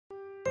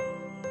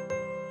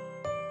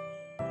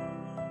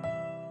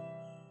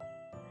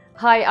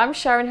Hi, I'm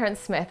Sharon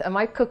Hearn-Smith and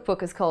my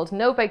cookbook is called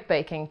No Bake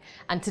Baking,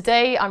 and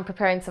today I'm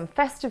preparing some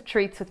festive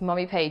treats with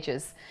Mummy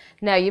Pages.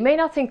 Now, you may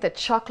not think that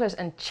chocolate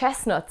and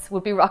chestnuts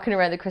would be rocking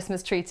around the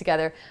Christmas tree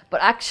together,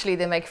 but actually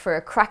they make for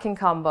a cracking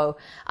combo,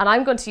 and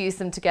I'm going to use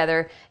them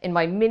together in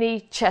my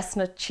mini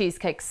chestnut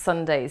cheesecake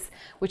sundaes,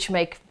 which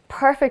make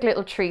perfect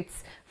little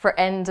treats for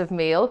end of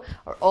meal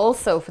or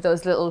also for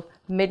those little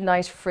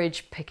midnight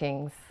fridge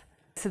pickings.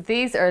 So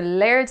these are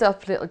layered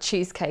up little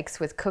cheesecakes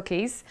with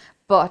cookies,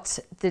 but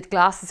the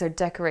glasses are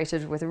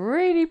decorated with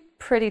really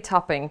pretty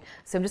topping.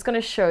 So I'm just going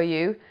to show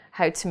you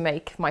how to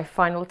make my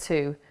final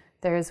two.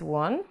 There's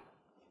one,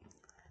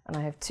 and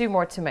I have two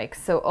more to make.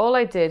 So all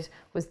I did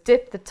was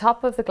dip the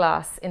top of the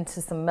glass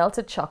into some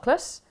melted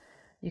chocolate.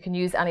 You can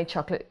use any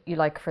chocolate you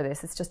like for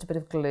this. It's just a bit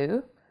of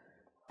glue,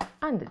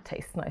 and it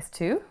tastes nice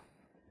too.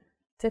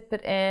 Dip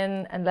it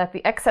in and let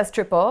the excess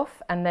drip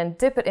off, and then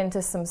dip it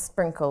into some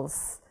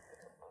sprinkles.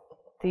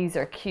 These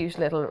are cute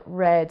little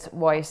red,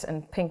 white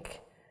and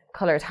pink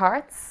coloured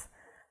hearts.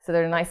 So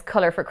they're a nice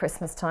colour for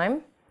Christmas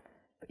time,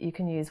 but you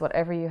can use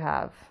whatever you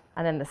have.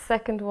 And then the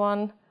second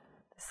one,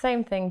 the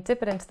same thing,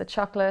 dip it into the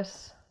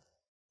chocolate.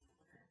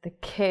 The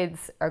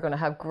kids are going to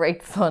have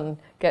great fun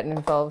getting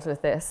involved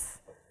with this.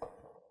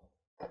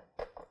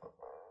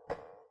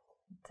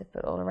 Dip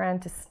it all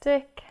around to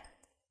stick.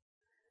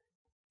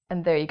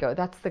 And there you go,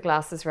 that's the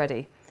glasses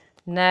ready.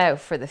 Now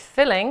for the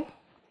filling,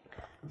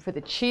 for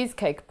the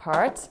cheesecake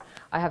part,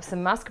 I have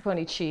some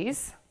mascarpone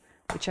cheese,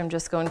 which I'm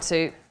just going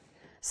to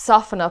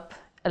soften up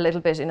a little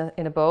bit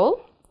in a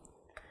bowl.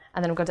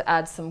 And then I'm going to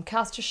add some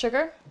caster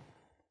sugar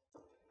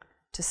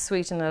to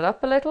sweeten it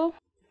up a little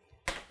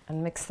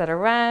and mix that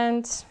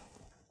around.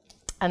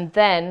 And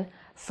then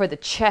for the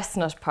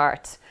chestnut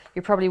part,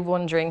 you're probably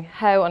wondering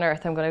how on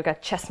earth I'm going to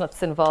get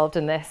chestnuts involved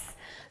in this.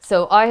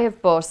 So I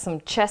have bought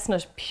some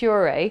chestnut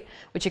puree,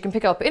 which you can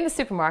pick up in the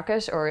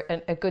supermarket or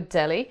a good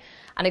deli,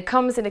 and it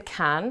comes in a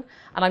can,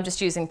 and I'm just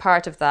using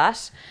part of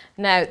that.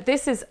 Now,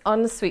 this is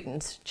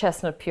unsweetened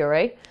chestnut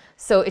puree,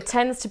 so it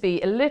tends to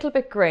be a little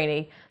bit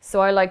grainy,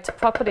 so I like to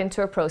pop it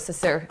into a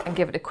processor and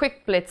give it a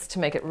quick blitz to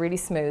make it really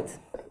smooth.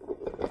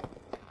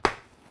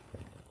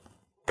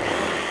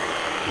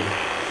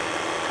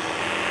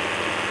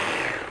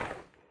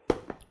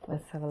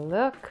 Let's have a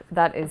look.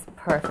 That is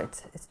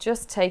perfect. It's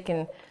just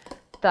taken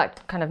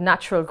that kind of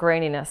natural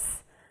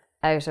graininess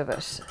out of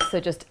it. So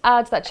just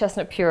add that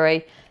chestnut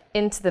puree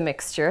into the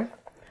mixture.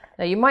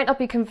 Now, you might not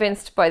be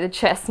convinced by the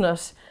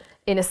chestnut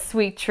in a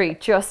sweet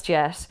treat just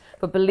yet,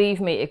 but believe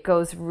me, it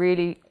goes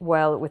really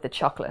well with the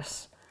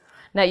chocolate.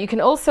 Now, you can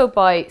also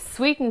buy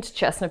sweetened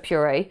chestnut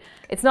puree.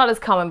 It's not as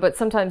common, but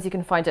sometimes you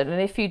can find it, and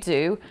if you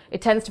do,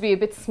 it tends to be a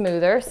bit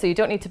smoother, so you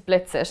don't need to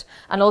blitz it,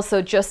 and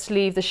also just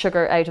leave the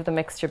sugar out of the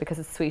mixture because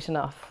it's sweet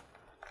enough.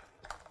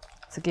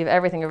 So give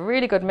everything a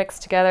really good mix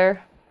together.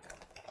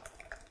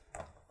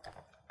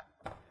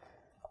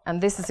 And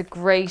this is a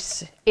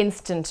great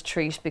instant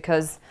treat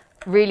because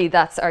really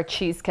that's our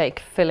cheesecake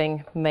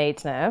filling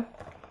made now.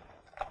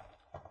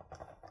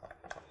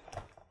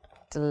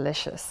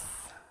 Delicious.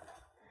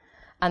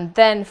 And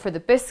then for the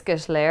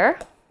biscuit layer,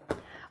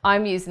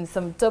 I'm using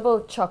some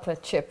double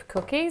chocolate chip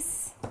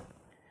cookies,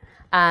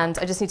 and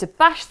I just need to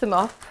bash them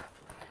up.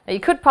 Now, you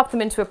could pop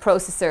them into a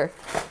processor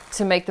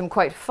to make them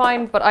quite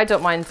fine, but I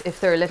don't mind if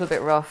they're a little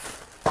bit rough.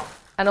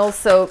 And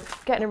also,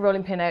 getting a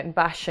rolling pin out and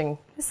bashing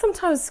is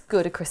sometimes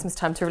good at Christmas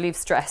time to relieve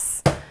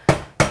stress.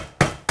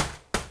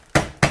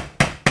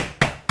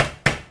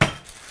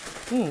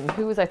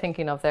 Who was I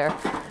thinking of there?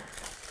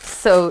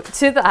 So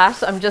to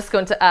that, I'm just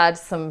going to add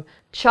some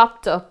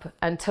chopped up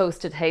and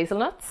toasted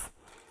hazelnuts.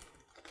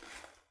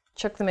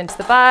 Chuck them into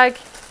the bag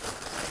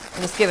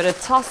and just give it a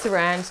toss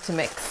around to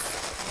mix.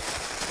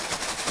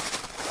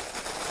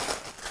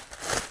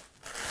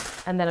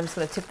 And then I'm just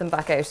going to tip them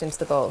back out into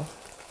the bowl.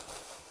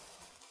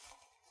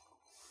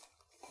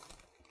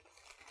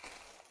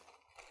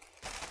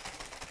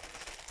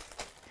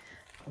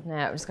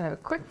 Now I'm just going to have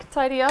a quick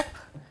tidy up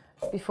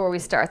before we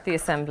start the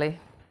assembly.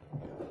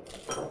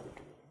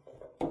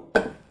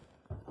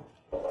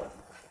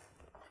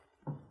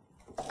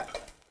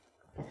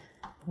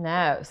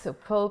 Now, so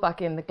pull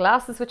back in the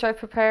glasses which I've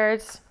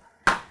prepared,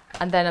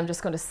 and then I'm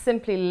just going to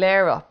simply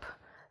layer up.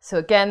 So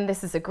again,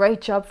 this is a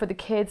great job for the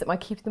kids. It might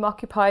keep them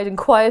occupied and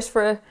quiet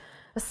for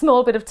a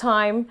small bit of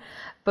time,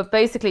 but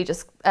basically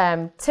just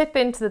tip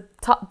into the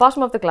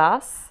bottom of the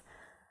glass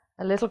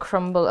a little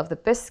crumble of the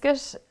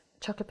biscuit,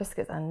 chocolate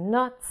biscuits and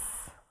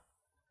nuts.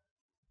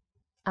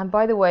 And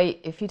by the way,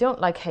 if you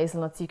don't like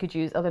hazelnuts, you could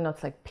use other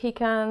nuts like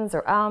pecans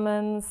or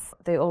almonds.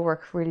 They all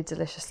work really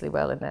deliciously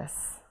well in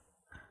this.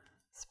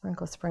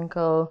 Sprinkle,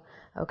 sprinkle.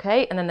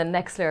 Okay, and then the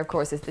next layer, of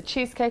course, is the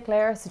cheesecake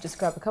layer. So just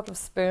grab a couple of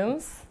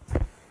spoons.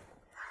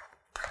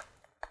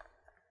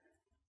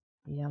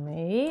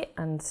 Yummy.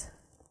 And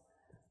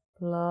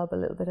blob a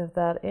little bit of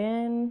that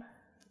in.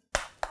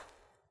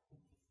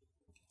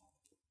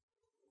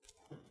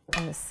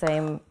 And the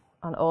same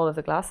on all of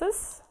the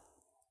glasses.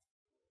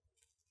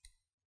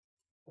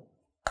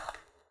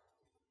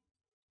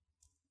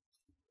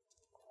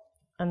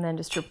 And then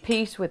just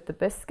repeat with the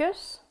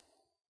biscuit.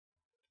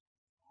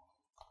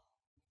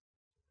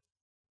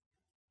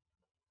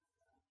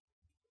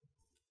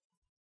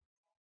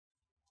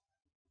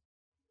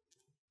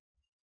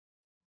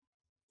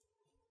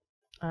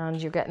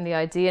 And you're getting the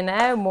idea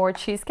now, more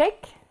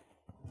cheesecake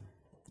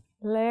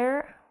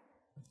layer.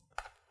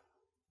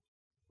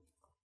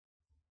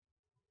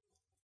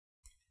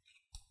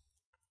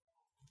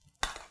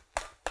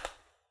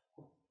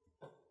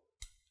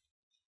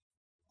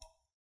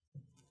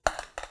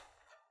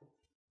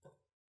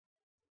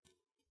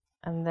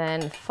 And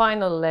then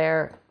final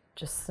layer,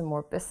 just some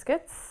more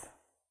biscuits.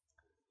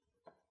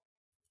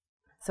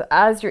 So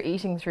as you're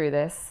eating through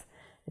this,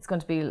 it's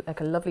going to be like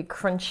a lovely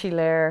crunchy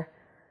layer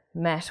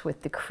met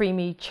with the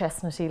creamy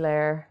chestnutty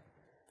layer.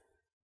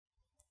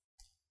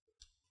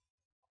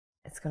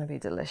 It's going to be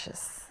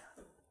delicious.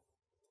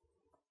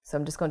 So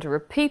I'm just going to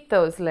repeat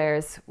those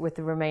layers with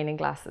the remaining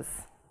glasses.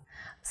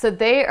 So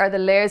they are the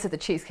layers of the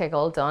cheesecake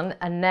all done.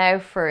 And now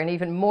for an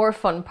even more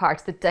fun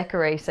part, the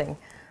decorating.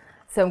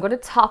 So I'm going to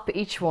top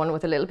each one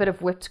with a little bit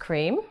of whipped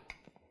cream.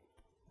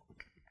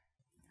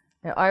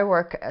 Now I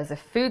work as a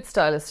food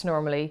stylist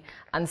normally,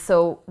 and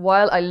so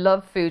while I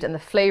love food and the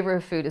flavour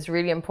of food is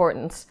really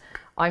important,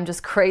 I'm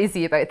just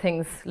crazy about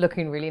things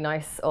looking really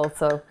nice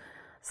also.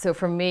 So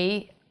for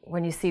me,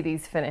 when you see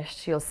these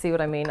finished, you'll see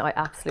what I mean. I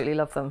absolutely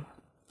love them.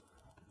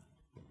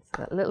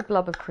 So a little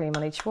blob of cream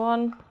on each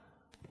one.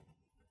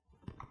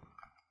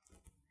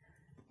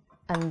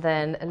 And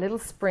then a little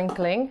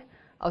sprinkling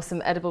of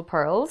some edible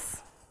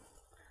pearls.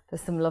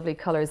 There's some lovely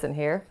colours in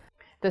here.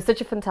 There's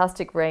such a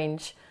fantastic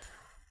range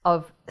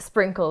of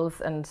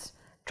sprinkles and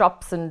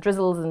drops and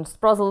drizzles and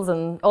sprozzles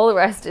and all the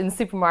rest in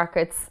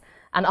supermarkets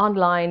and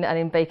online and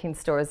in baking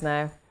stores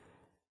now.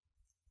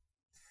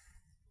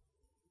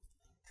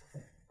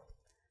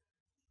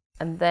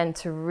 And then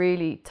to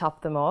really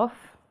top them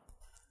off,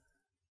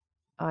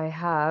 I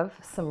have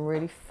some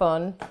really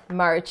fun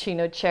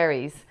maraschino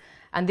cherries.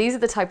 And these are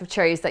the type of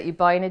cherries that you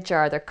buy in a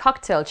jar. They're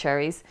cocktail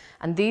cherries,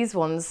 and these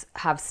ones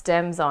have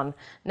stems on.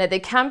 Now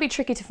they can be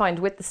tricky to find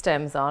with the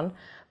stems on,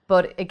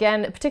 but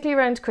again, particularly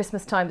around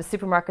Christmas time, the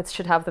supermarkets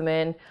should have them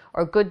in,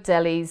 or good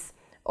delis,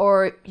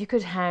 or you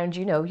could hound,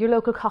 you know, your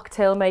local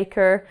cocktail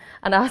maker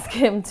and ask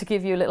him to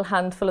give you a little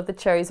handful of the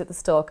cherries with the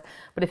stalk.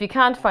 But if you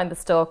can't find the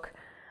stalk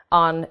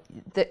on,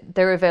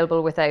 they're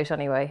available without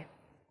anyway.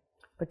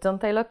 But don't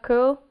they look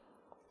cool?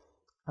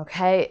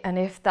 Okay, and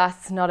if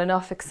that's not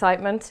enough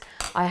excitement,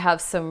 I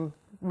have some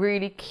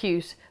really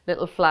cute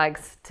little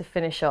flags to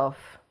finish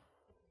off.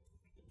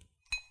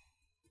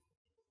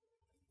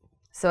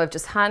 So I've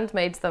just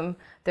handmade them.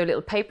 They're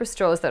little paper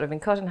straws that have been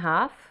cut in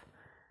half,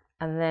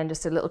 and then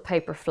just a little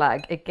paper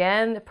flag.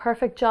 Again, a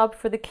perfect job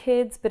for the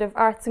kids, bit of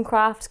arts and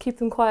crafts, keep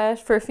them quiet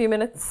for a few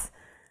minutes.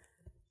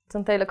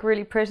 Don't they look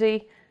really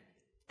pretty?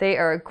 They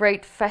are a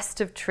great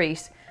festive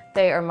treat.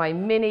 They are my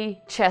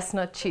mini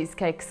chestnut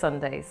cheesecake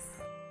sundaes.